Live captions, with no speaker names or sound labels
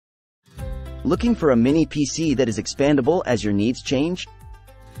Looking for a mini PC that is expandable as your needs change?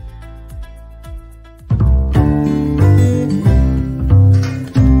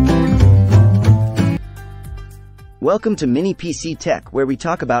 Welcome to Mini PC Tech, where we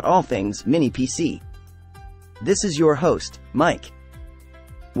talk about all things mini PC. This is your host, Mike.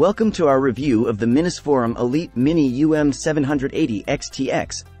 Welcome to our review of the MINISFORUM EliteMini UM780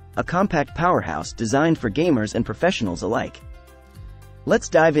 XTX, a compact powerhouse designed for gamers and professionals alike. Let's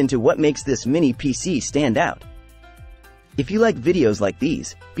dive into what makes this mini PC stand out. If you like videos like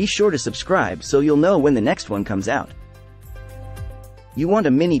these, be sure to subscribe so you'll know when the next one comes out. You want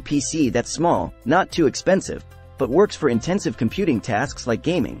a mini PC that's small, not too expensive, but works for intensive computing tasks like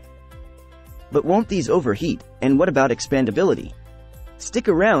gaming. But won't these overheat, and what about expandability? Stick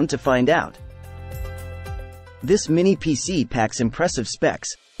around to find out. This mini PC packs impressive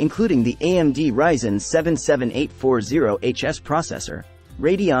specs, including the AMD Ryzen 7 7840HS processor,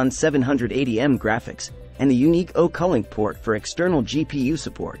 Radeon 780M graphics, and the unique OCulink port for external GPU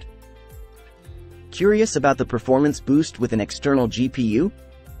support. Curious about the performance boost with an external GPU?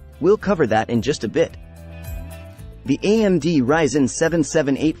 We'll cover that in just a bit. The AMD Ryzen 7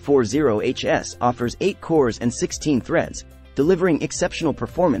 7840HS offers 8 cores and 16 threads, delivering exceptional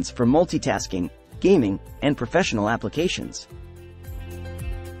performance for multitasking, gaming, and professional applications.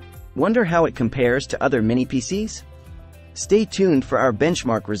 Wonder how it compares to other mini PCs? Stay tuned for our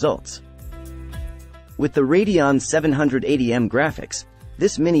benchmark results. With the Radeon 780M graphics,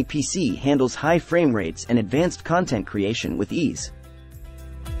 this mini PC handles high frame rates and advanced content creation with ease.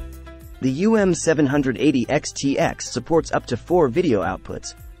 The UM780 XTX supports up to 4 video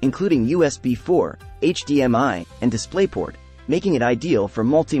outputs, including USB 4, HDMI, and DisplayPort, making it ideal for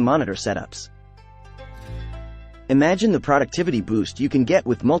multi-monitor setups. Imagine the productivity boost you can get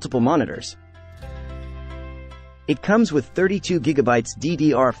with multiple monitors. It comes with 32GB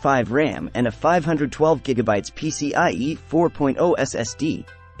DDR5 RAM and a 512GB PCIe 4.0 SSD,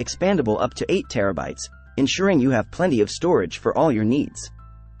 expandable up to 8TB, ensuring you have plenty of storage for all your needs.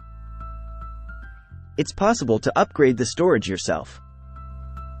 It's possible to upgrade the storage yourself.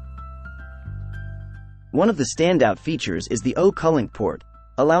 One of the standout features is the OCulink port,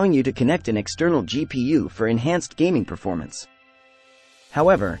 allowing you to connect an external GPU for enhanced gaming performance.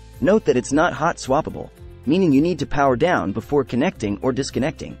 However, note that it's not hot swappable, meaning you need to power down before connecting or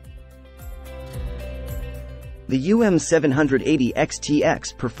disconnecting. The UM780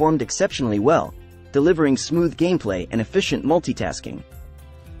 XTX performed exceptionally well, delivering smooth gameplay and efficient multitasking.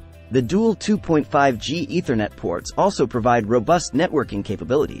 The dual 2.5G Ethernet ports also provide robust networking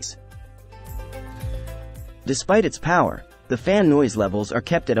capabilities. Despite its power, the fan noise levels are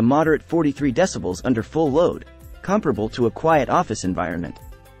kept at a moderate 43 decibels under full load, comparable to a quiet office environment.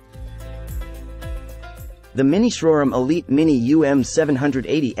 The MINISFORUM EliteMini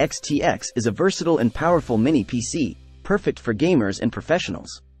UM780 XTX is a versatile and powerful mini PC, perfect for gamers and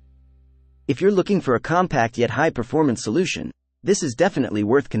professionals. If you're looking for a compact yet high-performance solution, this is definitely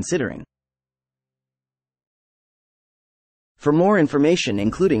worth considering. For more information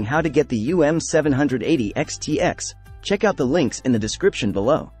including how to get the UM780 XTX, check out the links in the description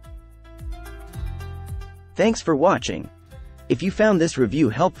below. Thanks for watching. If you found this review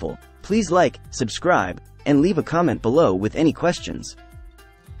helpful, please like, subscribe, and leave a comment below with any questions.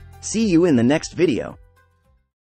 See you in the next video.